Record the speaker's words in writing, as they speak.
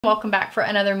Welcome back for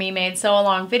another Me Made Sew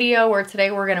Along video, where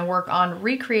today we're going to work on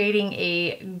recreating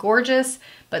a gorgeous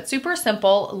but super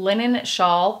simple linen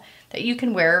shawl that you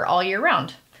can wear all year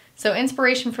round. So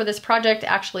inspiration for this project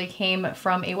actually came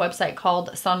from a website called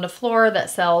FLOR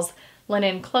that sells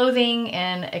linen clothing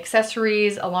and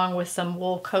accessories along with some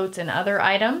wool coats and other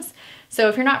items. So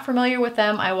if you're not familiar with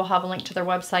them, I will have a link to their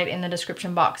website in the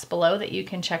description box below that you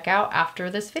can check out after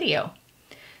this video.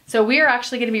 So we are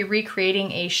actually going to be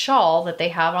recreating a shawl that they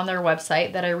have on their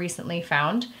website that I recently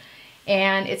found.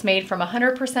 And it's made from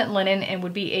 100% linen and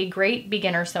would be a great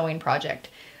beginner sewing project.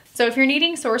 So if you're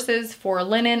needing sources for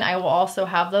linen, I will also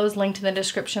have those linked in the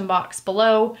description box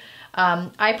below.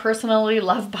 I personally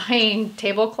love buying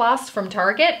tablecloths from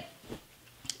Target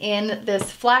in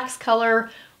this flax color,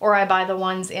 or I buy the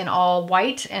ones in all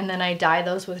white and then I dye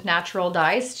those with natural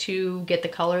dyes to get the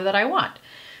color that I want.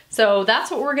 So that's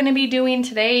what we're gonna be doing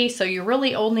today. So you're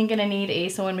really only gonna need a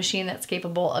sewing machine that's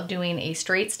capable of doing a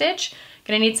straight stitch.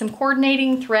 Gonna need some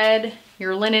coordinating thread,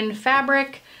 your linen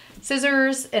fabric,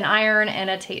 scissors, an iron, and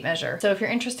a tape measure. So if you're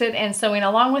interested in sewing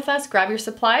along with us, grab your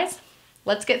supplies.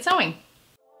 Let's get sewing.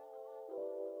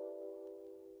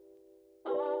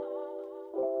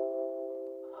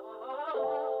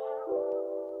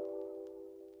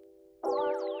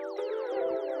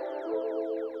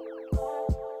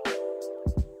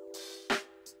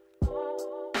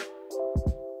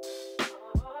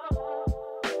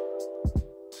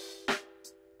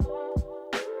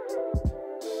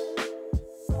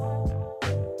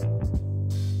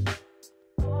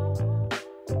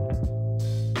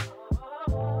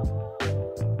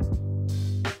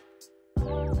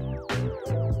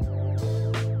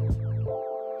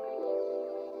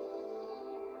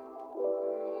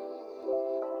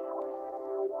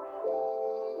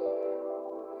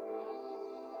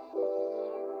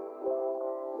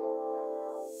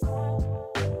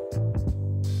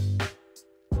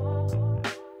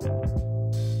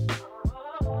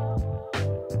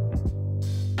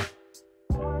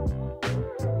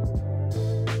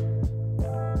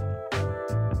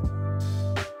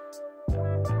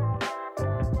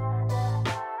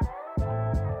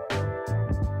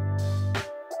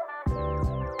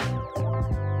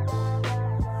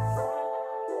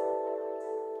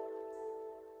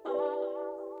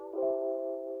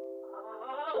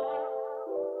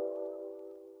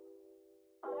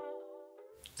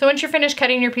 So once you're finished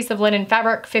cutting your piece of linen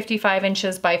fabric, 55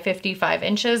 inches by 55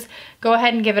 inches, go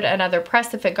ahead and give it another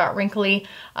press if it got wrinkly.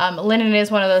 Linen is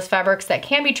one of those fabrics that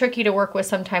can be tricky to work with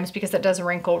sometimes because it does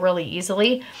wrinkle really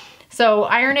easily. So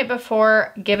iron it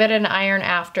before, give it an iron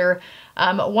after.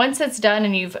 Once it's done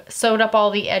and you've sewed up all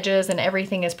the edges and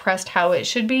everything is pressed how it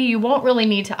should be, you won't really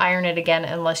need to iron it again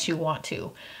unless you want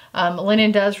to.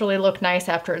 Linen does really look nice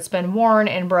after it's been worn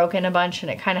and broken a bunch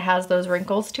and it kind of has those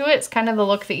wrinkles to it. It's kind of the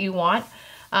look that you want.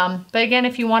 But again,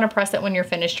 if you want to press it when you're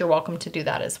finished, you're welcome to do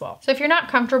that as well. So if you're not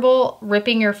comfortable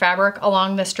ripping your fabric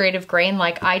along the straight of grain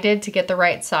like I did to get the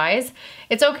right size,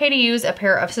 it's okay to use a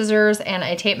pair of scissors and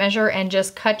a tape measure and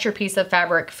just cut your piece of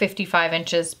fabric 55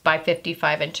 inches by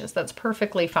 55 inches. That's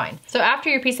perfectly fine. So after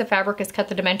your piece of fabric is cut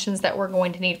the dimensions that we're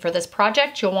going to need for this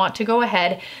project, you'll want to go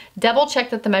ahead, double check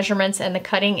that the measurements and the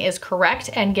cutting is correct,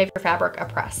 and give your fabric a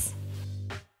press.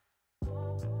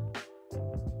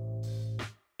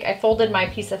 I folded my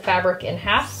piece of fabric in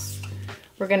half.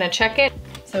 We're gonna check it.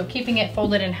 So keeping it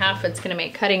folded in half, it's gonna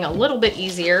make cutting a little bit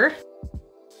easier.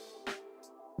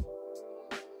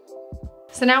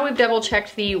 So now we've double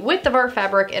checked the width of our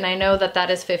fabric and I know that that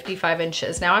is 55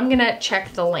 inches. Now I'm gonna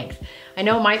check the length. I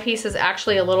know my piece is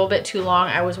actually a little bit too long.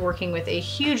 I was working with a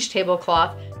huge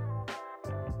tablecloth.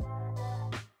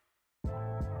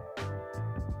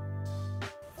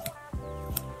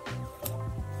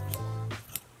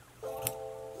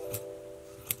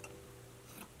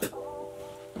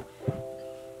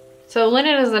 So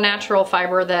linen is a natural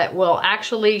fiber that will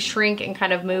actually shrink and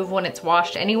kind of move when it's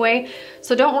washed anyway.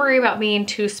 So don't worry about being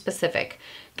too specific.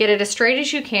 Get it as straight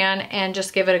as you can and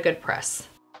just give it a good press.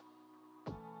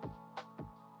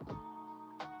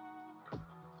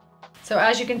 So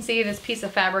as you can see, this piece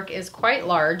of fabric is quite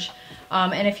large.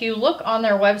 And if you look on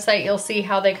their website, you'll see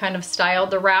how they kind of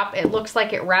styled the wrap. It looks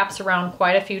like it wraps around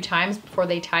quite a few times before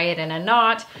they tie it in a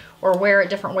knot or wear it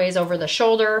different ways over the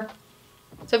shoulder.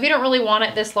 So if you don't really want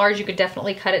it this large, you could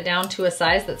definitely cut it down to a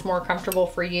size that's more comfortable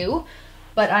for you.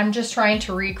 But I'm just trying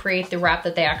to recreate the wrap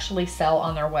that they actually sell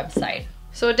on their website.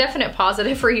 So a definite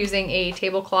positive for using a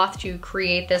tablecloth to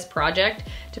create this project,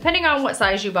 depending on what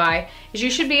size you buy, is you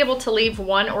should be able to leave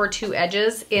one or two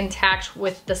edges intact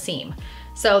with the seam.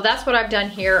 So that's what I've done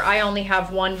here. I only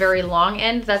have one very long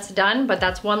end that's done, but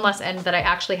that's one less end that I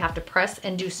actually have to press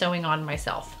and do sewing on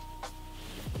myself.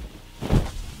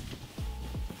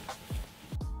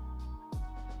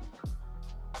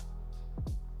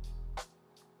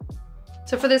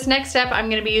 So for this next step, I'm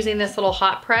gonna be using this little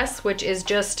hot press, which is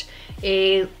just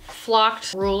a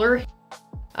flocked ruler.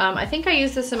 I think I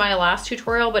used this in my last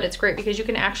tutorial, but it's great because you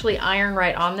can actually iron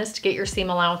right on this to get your seam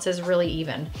allowances really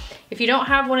even. If you don't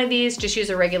have one of these, just use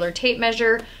a regular tape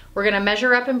measure. We're gonna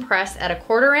measure up and press at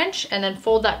 1/4 inch and then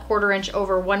fold that 1/4 inch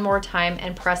over one more time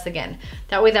and press again.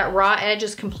 That way that raw edge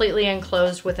is completely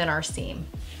enclosed within our seam.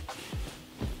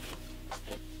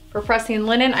 For pressing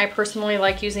linen, I personally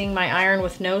like using my iron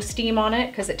with no steam on it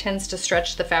because it tends to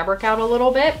stretch the fabric out a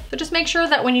little bit. So just make sure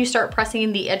that when you start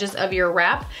pressing the edges of your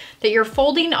wrap, that you're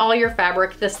folding all your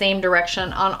fabric the same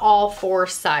direction on all 4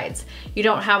 sides. You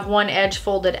don't have one edge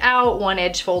folded out, one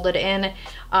edge folded in.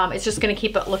 It's just gonna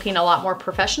keep it looking a lot more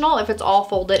professional if it's all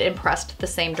folded and pressed the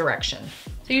same direction.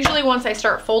 So usually once I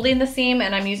start folding the seam,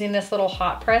 and I'm using this little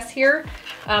hot press here,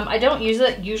 I don't use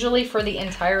it usually for the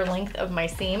entire length of my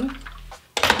seam.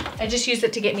 I just use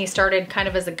it to get me started kind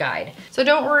of as a guide. So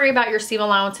don't worry about your seam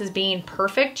allowances being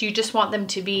perfect. You just want them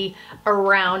to be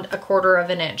around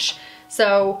 1/4 inch.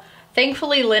 So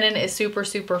thankfully linen is super,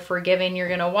 super forgiving. You're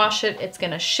gonna wash it, it's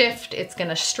gonna shift, it's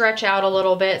gonna stretch out a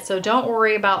little bit. So don't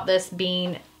worry about this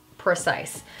being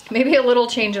precise. Maybe a little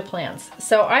change of plans.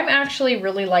 So I'm actually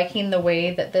really liking the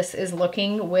way that this is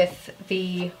looking with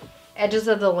the edges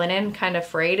of the linen kind of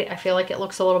frayed. I feel like it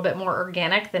looks a little bit more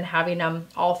organic than having them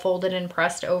all folded and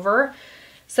pressed over.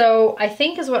 So I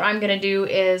think is what I'm gonna do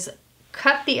is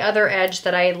cut the other edge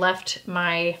that I left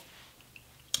my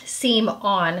seam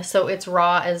on so it's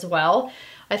raw as well.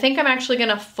 I think I'm actually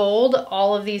gonna fold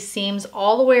all of these seams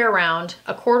all the way around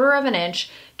 1/4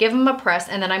 inch, give them a press,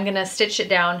 and then I'm gonna stitch it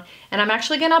down. And I'm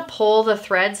actually gonna pull the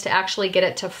threads to actually get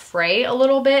it to fray a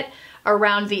little bit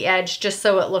around the edge, just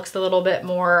so it looks a little bit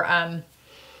more,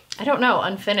 I don't know,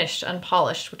 unfinished,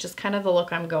 unpolished, which is kind of the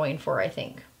look I'm going for, I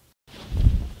think.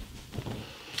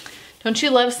 Don't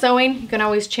you love sewing? You can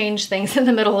always change things in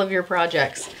the middle of your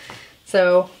projects.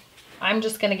 So I'm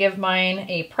just gonna give mine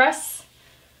a press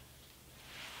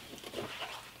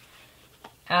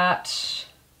at,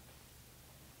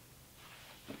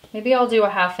 maybe I'll do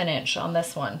 1/2 inch on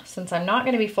this one. Since I'm not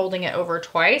gonna be folding it over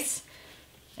twice,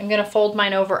 I'm gonna fold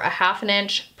mine over 1/2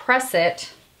 inch, press it,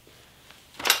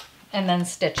 and then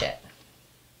stitch it.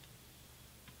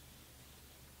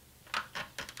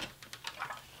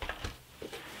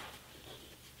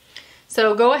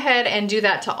 So go ahead and do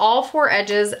that to all 4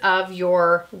 edges of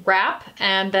your wrap,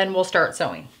 and then we'll start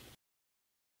sewing.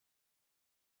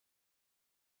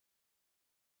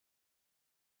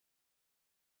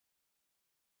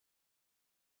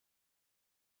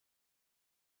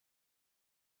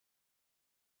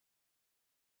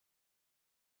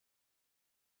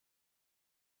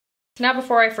 Now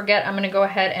before I forget, I'm gonna go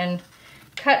ahead and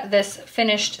cut this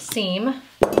finished seam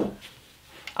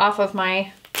off of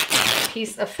my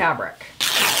piece of fabric.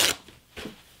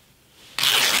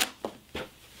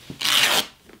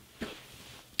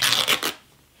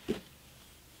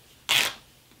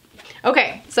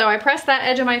 Okay, so I pressed that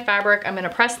edge of my fabric. I'm gonna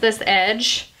press this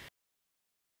edge.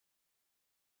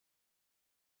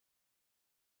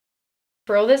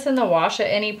 Throw this in the wash at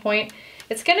any point.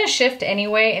 It's gonna shift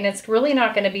anyway, and it's really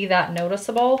not gonna be that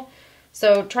noticeable.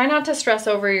 So try not to stress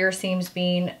over your seams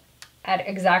being at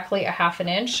exactly 1/2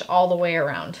 inch all the way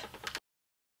around.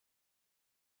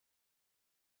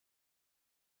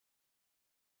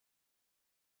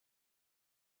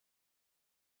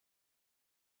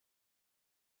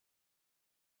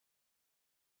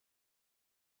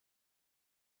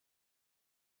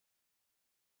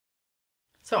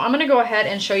 So I'm gonna go ahead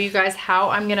and show you guys how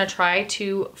I'm gonna try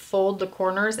to fold the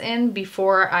corners in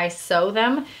before I sew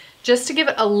them, just to give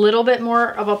it a little bit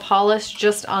more of a polish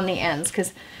just on the ends,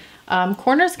 because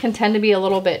corners can tend to be a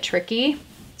little bit tricky.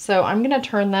 So I'm gonna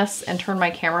turn this and turn my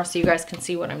camera so you guys can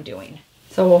see what I'm doing.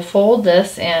 So we'll fold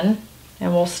this in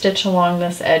and we'll stitch along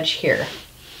this edge here.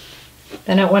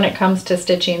 Then when it comes to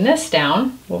stitching this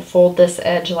down, we'll fold this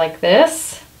edge like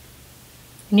this.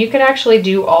 And you could actually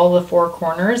do all the 4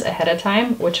 corners ahead of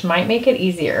time, which might make it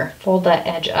easier. Fold that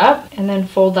edge up and then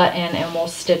fold that in, and we'll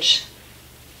stitch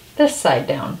this side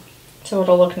down. So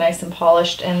it'll look nice and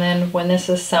polished. And then when this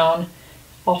is sewn,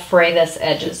 I'll fray this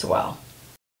edge as well.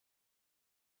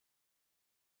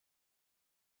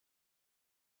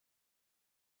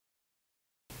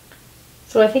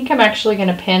 So I think I'm actually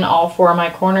gonna pin all 4 of my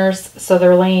corners so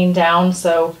they're laying down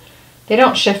so they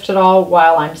don't shift at all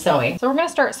while I'm sewing. So we're gonna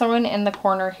start sewing in the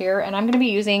corner here, and I'm gonna be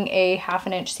using a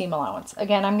 1/2 inch seam allowance.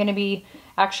 Again, I'm gonna be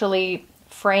actually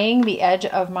fraying the edge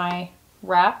of my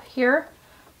wrap here.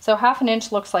 So 1/2 inch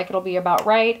looks like it'll be about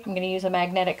right. I'm gonna use a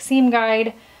magnetic seam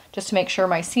guide just to make sure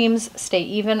my seams stay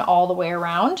even all the way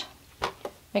around.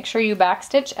 Make sure you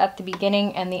backstitch at the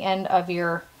beginning and the end of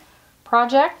your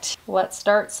project. Let's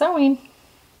start sewing.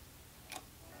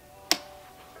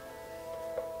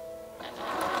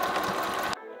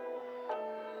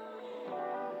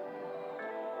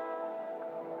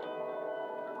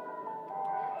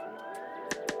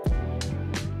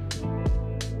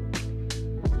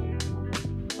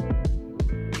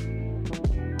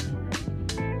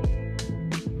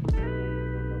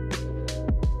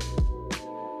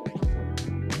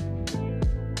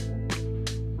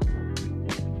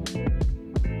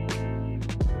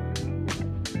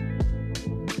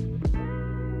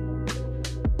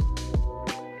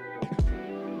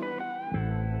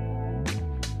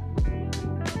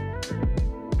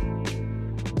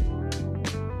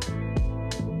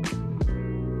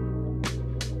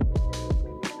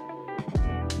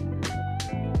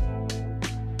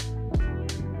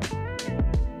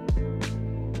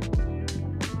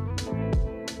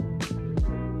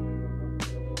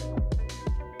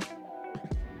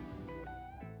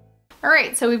 All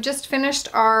right, so we've just finished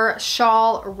our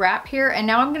shawl wrap here, and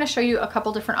now I'm gonna show you a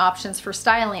couple different options for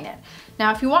styling it.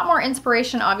 Now, if you want more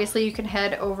inspiration, obviously you can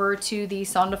head over to the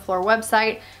Sawn to Floor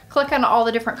website, click on all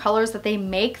the different colors that they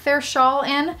make their shawl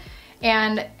in,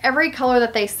 and every color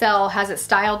that they sell has it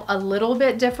styled a little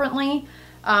bit differently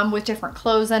with different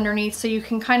clothes underneath, so you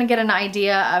can kind of get an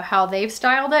idea of how they've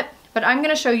styled it, but I'm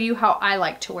gonna show you how I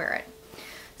like to wear it.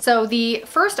 So the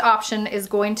first option is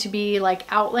going to be like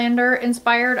Outlander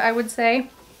inspired, I would say.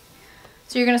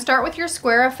 So you're gonna start with your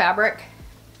square of fabric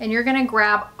and you're gonna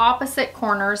grab opposite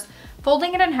corners,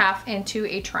 folding it in half into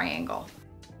a triangle.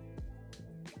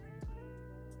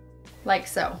 Like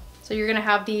so. So you're gonna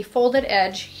have the folded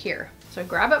edge here. So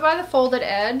grab it by the folded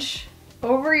edge,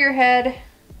 over your head,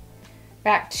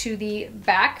 back to the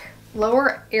back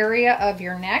lower area of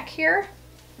your neck here,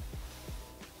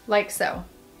 like so.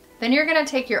 Then you're gonna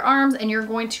take your arms and you're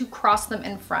going to cross them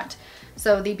in front.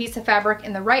 So the piece of fabric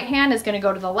in the right hand is gonna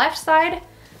go to the left side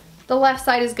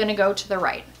is gonna go to the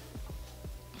right.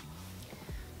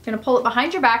 You're gonna pull it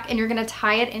behind your back and you're gonna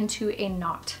tie it into a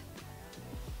knot.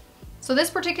 So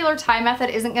this particular tie method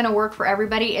isn't gonna work for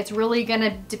everybody. It's really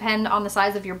gonna depend on the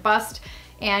size of your bust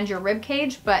and your rib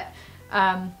cage, but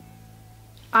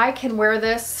I can wear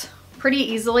this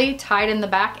pretty easily tied in the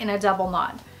back in a double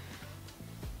knot.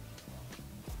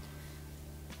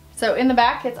 So in the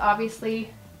back, it's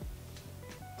obviously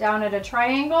down at a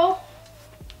triangle,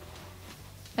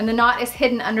 and the knot is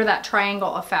hidden under that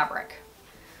triangle of fabric.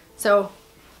 So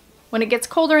when it gets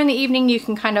colder in the evening, you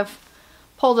can kind of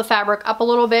pull the fabric up a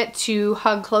little bit to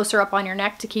hug closer up on your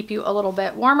neck to keep you a little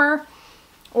bit warmer.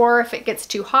 Or if it gets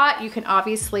too hot, you can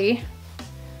obviously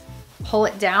pull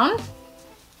it down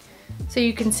so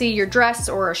you can see your dress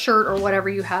or a shirt or whatever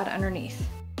you had underneath.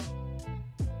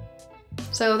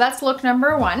 So that's look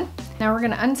number one. Now we're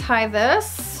gonna untie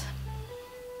this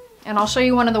and I'll show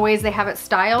you one of the ways they have it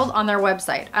styled on their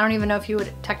website. I don't even know if you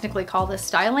would technically call this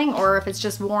styling or if it's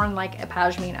just worn like a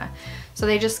pashmina. So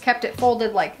they just kept it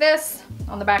folded like this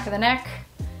on the back of the neck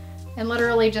and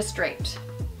literally just draped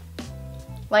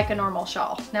like a normal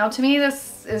shawl. Now to me,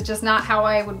 this is just not how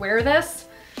I would wear this.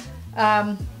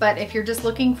 But if you're just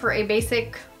looking for a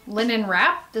basic linen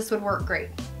wrap, this would work great.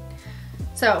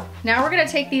 So now we're gonna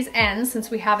take these ends,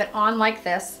 since we have it on like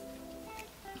this,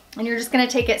 and you're just gonna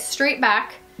take it straight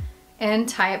back and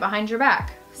tie it behind your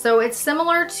back. So it's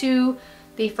similar to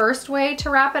the first way to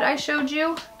wrap it I showed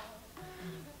you,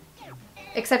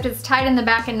 except it's tied in the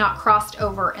back and not crossed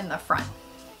over in the front.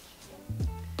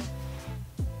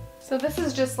 So this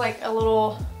is just like a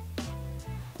little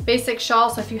basic shawl.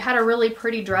 So if you had a really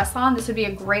pretty dress on, this would be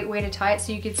a great way to tie it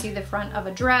so you could see the front of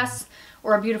a dress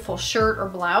or a beautiful shirt or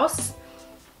blouse.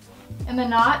 And the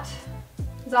knot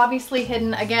is obviously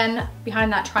hidden again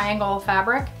behind that triangle of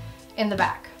fabric in the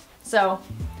back. So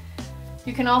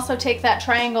you can also take that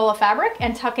triangle of fabric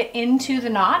and tuck it into the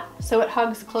knot so it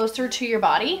hugs closer to your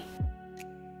body,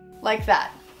 like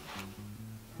that.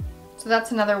 So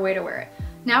that's another way to wear it.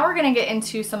 Now we're gonna get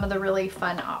into some of the really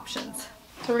fun options.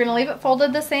 So we're gonna leave it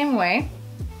folded the same way.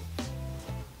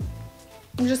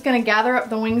 I'm just gonna gather up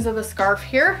the wings of the scarf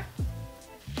here,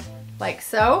 like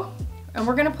so. And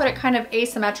we're gonna put it kind of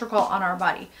asymmetrical on our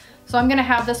body. So I'm gonna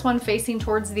have this one facing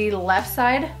towards the left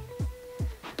side,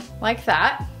 like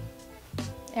that.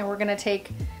 And we're gonna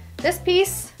take this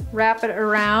piece, wrap it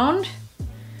around.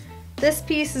 This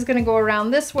piece is gonna go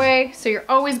around this way. So you're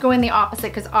always going the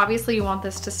opposite because obviously you want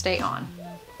this to stay on.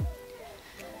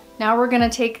 Now we're gonna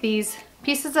take these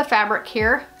pieces of fabric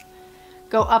here,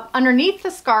 go up underneath the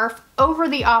scarf, over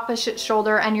the opposite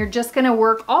shoulder, and you're just gonna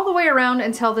work all the way around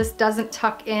until this doesn't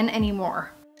tuck in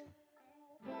anymore.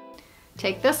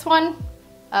 Take this one,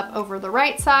 up over the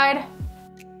right side.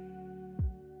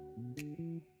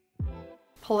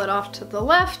 Pull it off to the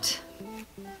left.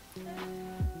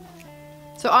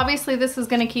 So obviously this is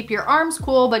gonna keep your arms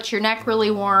cool, but your neck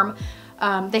really warm.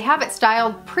 They have it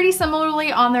styled pretty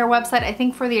similarly on their website, I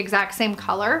think for the exact same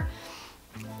color.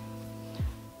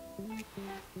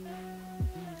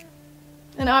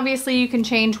 And obviously you can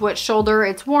change which shoulder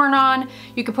it's worn on.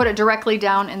 You can put it directly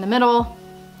down in the middle,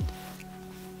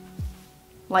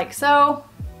 like so.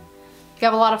 You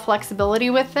have a lot of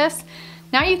flexibility with this.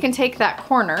 Now you can take that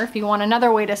corner, if you want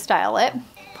another way to style it,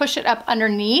 push it up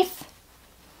underneath.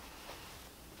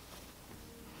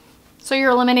 So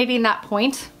you're eliminating that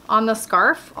point on the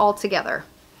scarf altogether.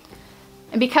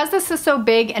 And because this is so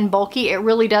big and bulky, it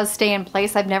really does stay in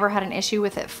place. I've never had an issue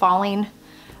with it falling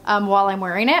while I'm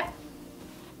wearing it.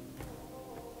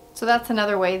 So that's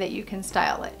another way that you can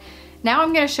style it. Now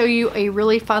I'm gonna show you a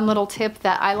really fun little tip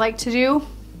that I like to do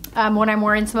when I'm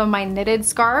wearing some of my knitted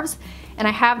scarves. And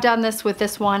I have done this with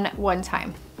this one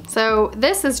time. So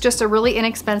this is just a really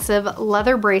inexpensive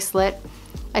leather bracelet.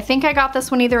 I think I got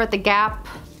this one either at the Gap,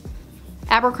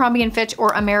 Abercrombie & Fitch, or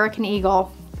American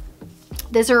Eagle.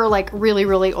 These are like really,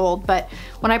 really old, but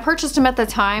when I purchased them at the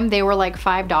time, they were like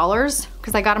 $5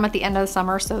 because I got them at the end of the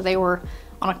summer, so they were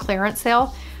on a clearance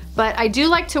sale. But I do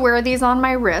like to wear these on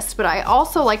my wrist, but I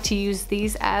also like to use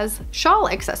these as shawl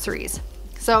accessories.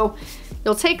 So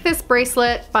you'll take this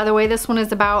bracelet, by the way, this one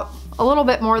is about a little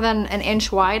bit more than an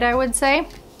inch wide, I would say.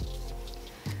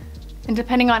 And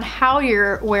depending on how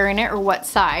you're wearing it or what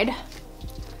side,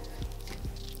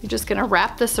 you're just gonna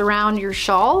wrap this around your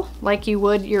shawl like you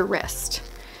would your wrist.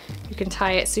 You can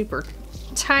tie it super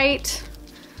tight,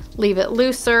 leave it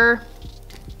looser,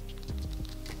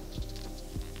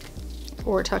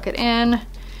 or tuck it in.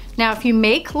 Now, if you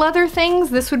make leather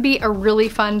things, this would be a really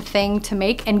fun thing to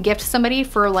make and gift somebody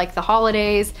for like the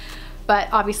holidays, but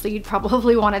obviously you'd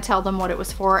probably want to tell them what it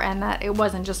was for and that it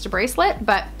wasn't just a bracelet,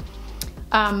 but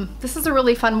this is a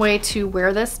really fun way to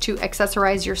wear this to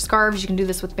accessorize your scarves. You can do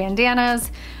this with bandanas.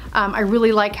 I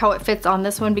really like how it fits on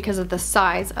this one because of the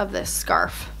size of this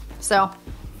scarf. So,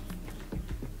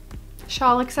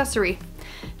 shawl accessory,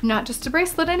 not just a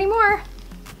bracelet anymore.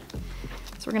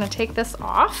 So we're gonna take this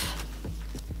off.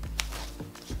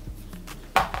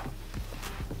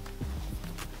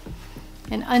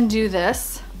 And undo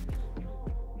this.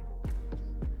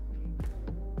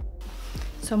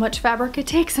 So much fabric, it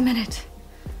takes a minute.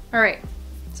 All right,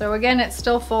 so again, it's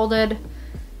still folded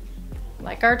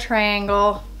like our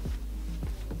triangle.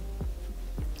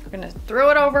 We're gonna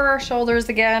throw it over our shoulders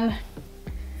again,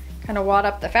 kind of wad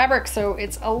up the fabric so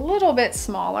it's a little bit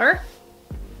smaller.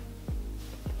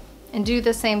 And do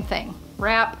the same thing,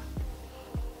 wrap,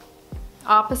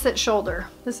 opposite shoulder.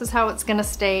 This is how it's gonna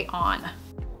stay on.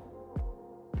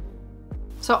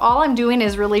 So all I'm doing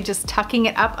is really just tucking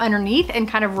it up underneath and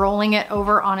kind of rolling it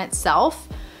over on itself.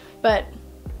 But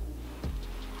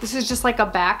this is just like a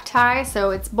back tie, so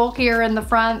it's bulkier in the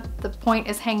front, the point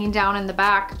is hanging down in the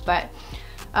back, but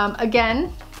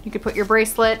again, you could put your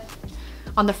bracelet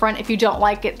on the front if you don't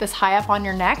like it this high up on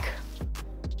your neck.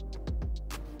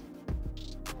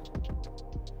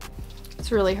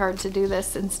 It's really hard to do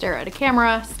this and stare at a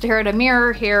camera, stare at a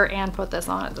mirror here, and put this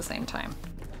on at the same time.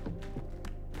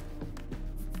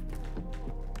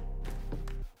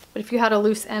 But if you had a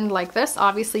loose end like this,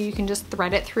 obviously you can just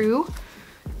thread it through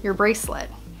your bracelet.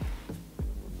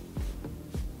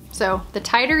 So the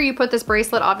tighter you put this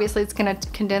bracelet, obviously it's gonna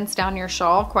condense down your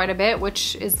shawl quite a bit,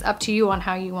 which is up to you on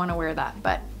how you wanna wear that.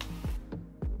 But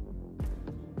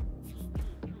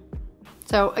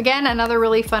so again, another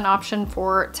really fun option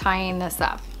for tying this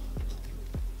up.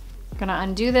 I'm gonna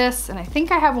undo this, and I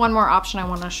think I have one more option I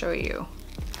wanna show you.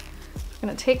 I'm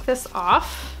gonna take this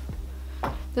off.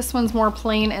 This one's more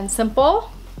plain and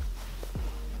simple,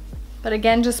 but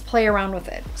again, just play around with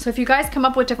it. So if you guys come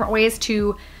up with different ways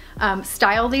to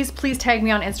style these, please tag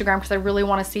me on Instagram because I really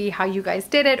want to see how you guys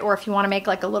did it, or if you want to make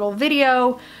like a little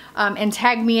video and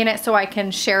tag me in it so I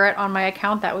can share it on my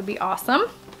account, that would be awesome.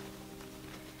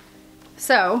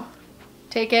 So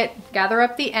take it, gather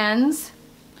up the ends,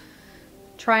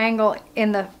 triangle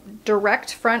in the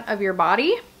direct front of your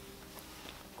body,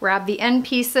 grab the end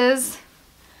pieces.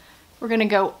 We're gonna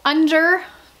go under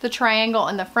the triangle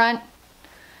in the front,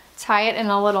 tie it in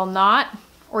a little knot,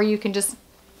 or you can just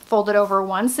fold it over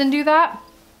once and do that.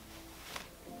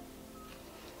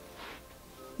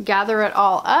 Gather it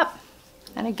all up,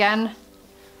 and again,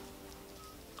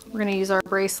 we're gonna use our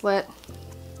bracelet.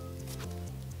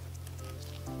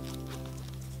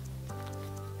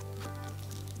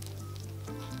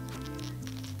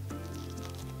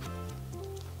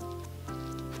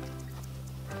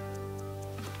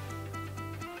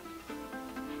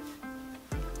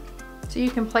 So you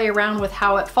can play around with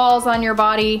how it falls on your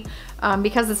body.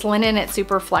 Because it's linen, it's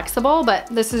super flexible, but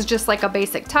this is just like a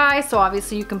basic tie, so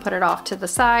obviously you can put it off to the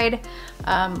side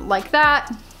like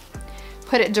that.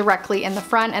 Put it directly in the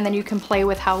front, and then you can play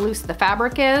with how loose the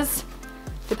fabric is,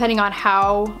 depending on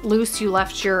how loose you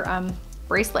left your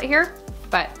bracelet here.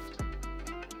 But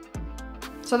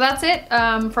so that's it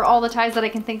for all the ties that I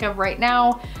can think of right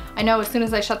now. I know as soon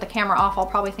as I shut the camera off, I'll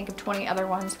probably think of 20 other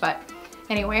ones, but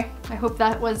anyway, I hope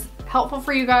that was helpful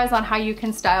for you guys on how you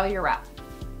can style your wrap.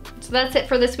 So that's it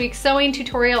for this week's sewing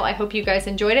tutorial. I hope you guys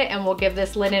enjoyed it, and we'll give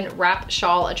this linen wrap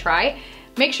shawl a try.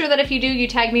 Make sure that if you do, you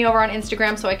tag me over on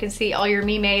Instagram so I can see all your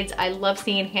me-mades. I love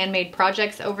seeing handmade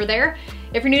projects over there.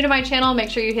 If you're new to my channel, make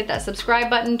sure you hit that subscribe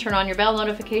button, turn on your bell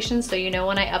notifications so you know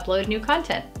when I upload new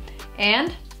content.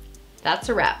 And that's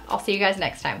a wrap. I'll see you guys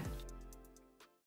next time.